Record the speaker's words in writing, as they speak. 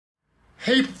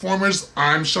Hey performers,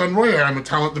 I'm Shaun Royer. I'm a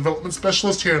talent development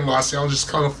specialist here in Los Angeles,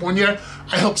 California.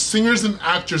 I help singers and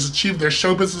actors achieve their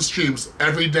show business dreams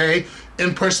every day,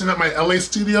 in person at my LA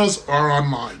studios or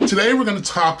online. Today we're going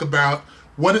to talk about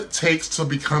what it takes to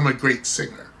become a great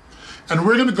singer. And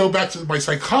we're going to go back to my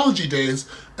psychology days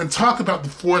and talk about the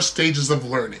 4 stages of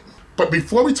learning. But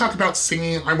before we talk about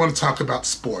singing, I want to talk about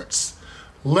sports.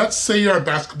 Let's say you're a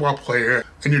basketball player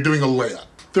and you're doing a layup.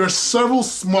 There are several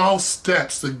small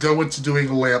steps that go into doing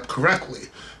a layup correctly.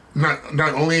 Not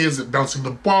only is it bouncing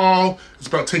the ball, it's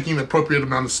about taking the appropriate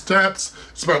amount of steps,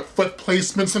 it's about foot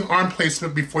placements and arm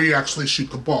placement before you actually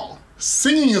shoot the ball.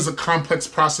 Singing is a complex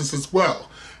process as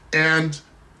well, and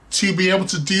to be able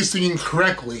to do singing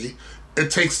correctly,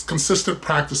 it takes consistent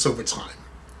practice over time.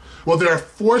 Well, there are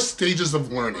 4 stages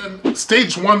of learning.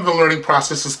 Stage 1 of the learning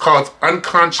process is called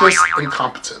unconscious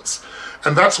incompetence.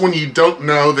 And that's when you don't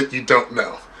know that you don't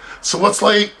know. So let's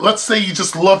say you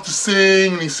just love to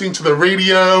sing and you sing to the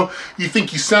radio, you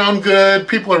think you sound good,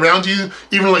 people around you,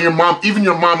 even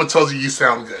your mama tells you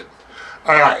sound good.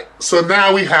 Alright, so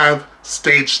now we have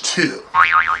stage 2,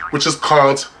 which is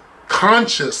called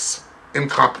conscious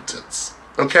incompetence.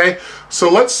 Okay? So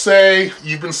let's say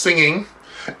you've been singing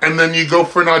and then you go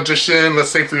for an audition, let's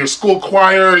say for your school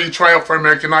choir, you try out for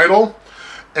American Idol.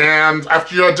 And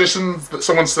after your audition,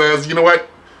 someone says, you know what,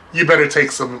 you better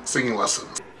take some singing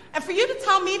lessons. And for you to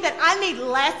tell me that I need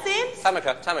lessons?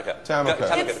 Tamika.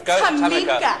 It's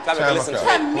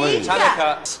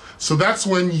Tamika. So that's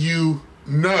when you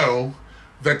know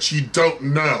that you don't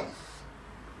know.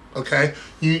 Okay?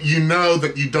 You know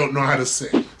that you don't know how to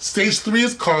sing. Stage 3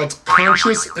 is called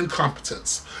conscious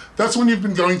incompetence. That's when you've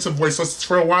been going to voice lessons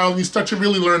for a while and you start to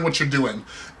really learn what you're doing.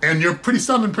 And you're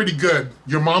sounding pretty good.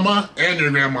 Your mama and your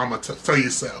grandmama tell you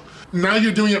so. Now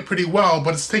you're doing it pretty well,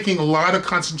 but it's taking a lot of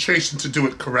concentration to do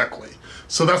it correctly.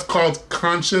 So that's called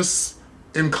conscious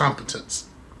incompetence.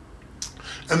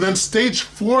 And then stage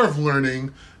 4 of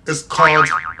learning is called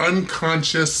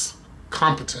unconscious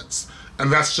competence.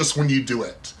 And that's just when you do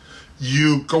it.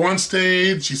 You go on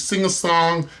stage, you sing a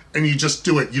song, and you just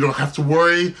do it. You don't have to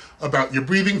worry about your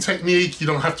breathing technique. You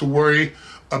don't have to worry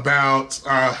about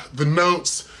the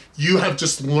notes. You have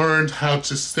just learned how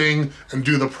to sing and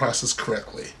do the process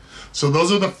correctly. So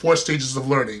those are the 4 stages of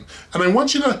learning. And I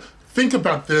want you to think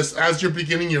about this as you're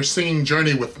beginning your singing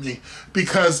journey with me,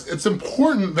 because it's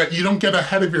important that you don't get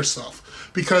ahead of yourself,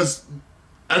 because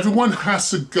everyone has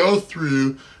to go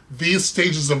through these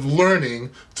stages of learning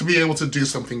to be able to do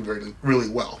something really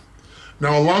well.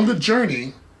 Now, along the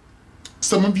journey,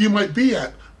 some of you might be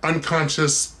at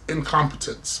unconscious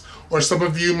incompetence, or some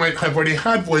of you might have already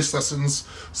had voice lessons,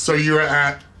 so you're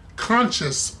at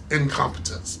conscious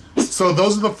incompetence. So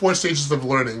those are the 4 stages of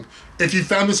learning. If you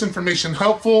found this information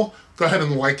helpful, go ahead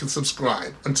and like and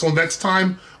subscribe. Until next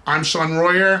time, I'm Shaun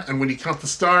Royer, and when you count the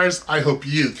stars, I hope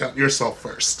you count yourself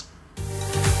first.